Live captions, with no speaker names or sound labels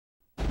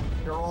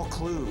They're all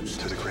clues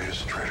to the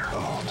greatest treasure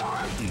of all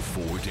time. In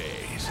 4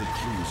 days, the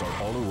clues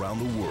are all around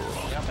the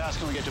world. How fast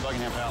can we get to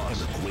Buckingham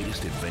Palace? And the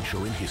greatest adventure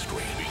in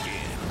history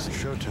begins.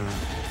 Showtime.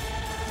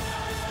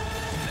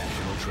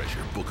 National Treasure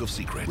Book of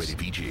Secrets. Rated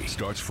PG.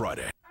 Starts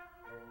Friday.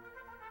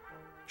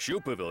 Shoe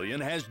Pavilion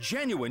has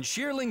genuine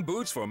shearling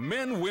boots for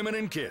men, women,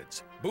 and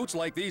kids. Boots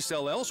like these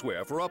sell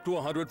elsewhere for up to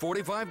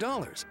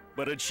 $145.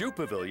 But at Shoe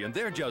Pavilion,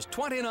 they're just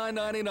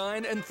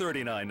 $29.99 and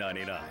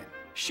 $39.99.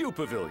 Shoe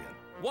Pavilion.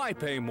 Why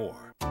pay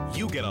more?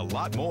 You get a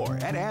lot more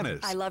at Anna's.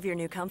 I love your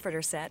new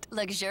comforter set.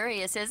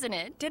 Luxurious, isn't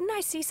it? Didn't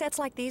I see sets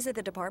like these at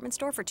the department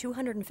store for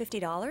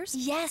 $250?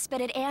 Yes, but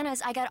at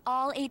Anna's, I got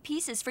all 8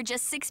 pieces for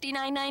just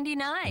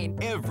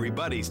 $69.99.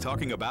 Everybody's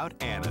talking about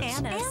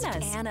Anna's.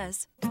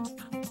 Anna's.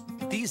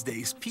 These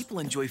days, people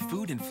enjoy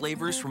food and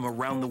flavors from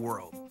around the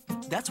world.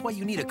 That's why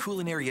you need a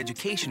culinary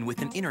education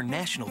with an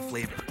international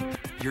flavor.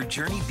 Your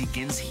journey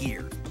begins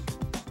here.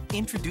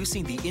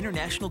 Introducing the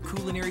International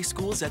Culinary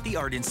Schools at the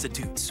Art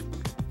Institutes.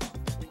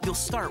 You'll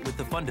start with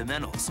the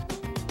fundamentals.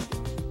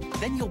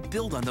 Then you'll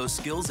build on those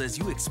skills as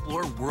you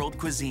explore world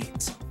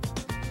cuisines.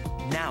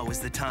 Now is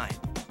the time.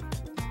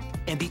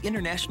 And the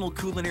International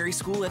Culinary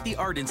School at the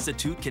Art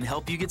Institute can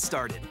help you get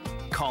started.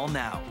 Call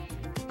now.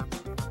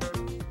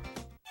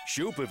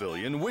 Shoe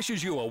Pavilion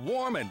wishes you a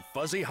warm and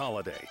fuzzy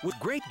holiday with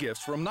great gifts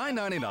from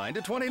 $9.99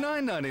 to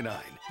 $29.99.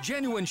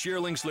 Genuine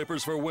shearling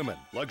slippers for women,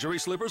 luxury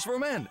slippers for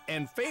men,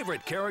 and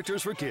favorite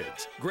characters for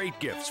kids. Great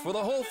gifts for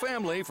the whole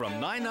family from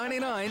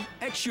 $9.99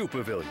 at Shoe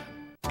Pavilion.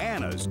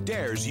 Anna's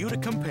dares you to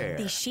compare.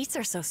 These sheets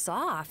are so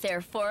soft. They're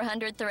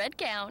 400 thread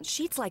count.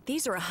 Sheets like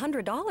these are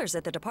 $100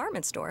 at the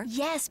department store.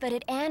 Yes, but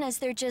at Anna's,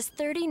 they're just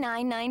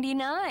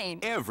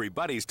 $39.99.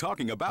 Everybody's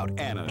talking about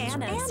Anna's.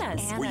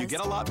 Anna's. Where you get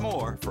a lot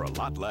more for a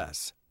lot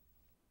less.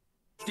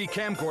 HD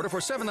camcorder for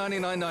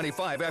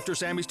 $799.95 after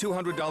Sammy's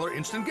 $200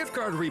 instant gift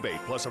card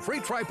rebate, plus a free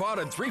tripod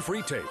and 3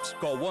 free tapes.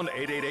 Call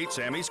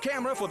 1-888-SAMMY'S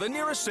camera for the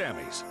nearest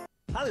Sammy's.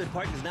 Hollywood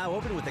Park is now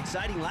open with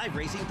exciting live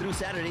racing through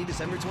Saturday,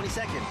 December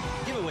 22nd.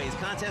 Giveaways,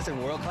 contests,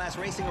 and world-class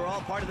racing are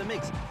all part of the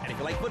mix. And if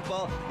you like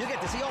football, you'll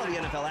get to see all the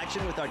NFL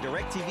action with our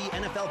DirecTV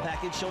NFL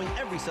package showing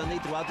every Sunday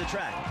throughout the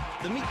track.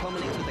 The meet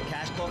culminates with the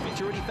Cash Call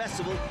Futurity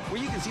Festival,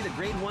 where you can see the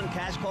Grade 1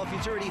 Cash Call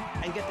Futurity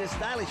and get this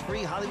stylish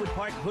free Hollywood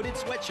Park hooded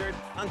sweatshirt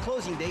on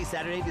closing day,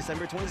 Saturday,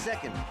 December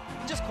 22nd.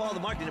 Just call the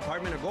marketing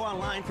department or go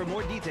online for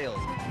more details.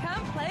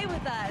 Come play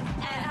with us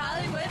at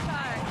Hollywood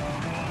Park.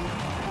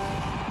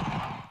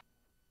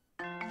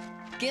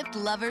 Gift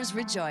lovers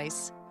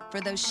rejoice. For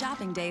those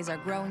shopping days are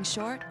growing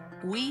short,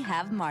 we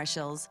have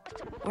Marshall's,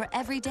 where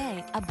every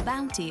day a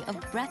bounty of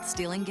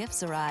breath-stealing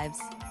gifts arrives,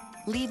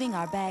 leaving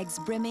our bags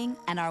brimming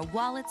and our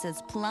wallets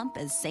as plump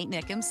as St.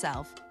 Nick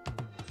himself.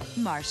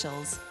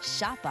 Marshall's,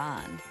 shop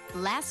on.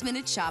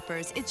 Last-minute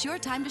shoppers, it's your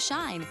time to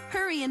shine.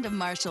 Hurry into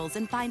Marshall's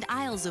and find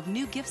aisles of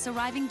new gifts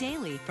arriving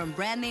daily, from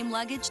brand-name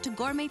luggage to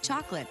gourmet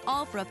chocolate,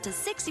 all for up to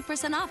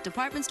 60% off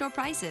department store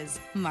prices.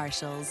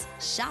 Marshall's,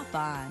 shop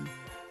on.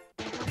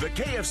 The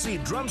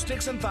KFC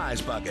Drumsticks and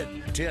Thighs Bucket.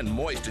 10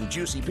 moist and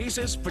juicy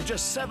pieces for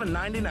just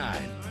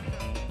 $7.99.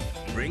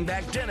 Bring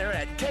back dinner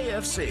at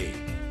KFC.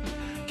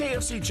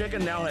 KFC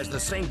chicken now has the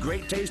same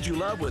great taste you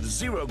love with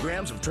 0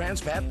 grams of trans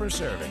fat per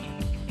serving.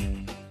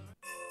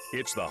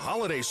 It's the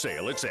holiday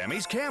sale at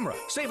Sammy's Camera.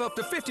 Save up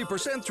to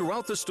 50%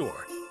 throughout the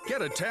store.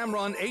 Get a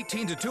Tamron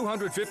 18 to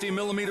 250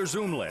 millimeter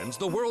zoom lens,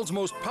 the world's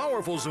most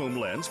powerful zoom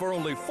lens, for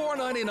only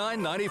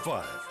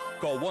 $499.95.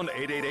 Call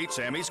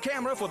 1-888-SAMMY'S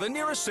camera for the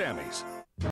nearest Sammy's.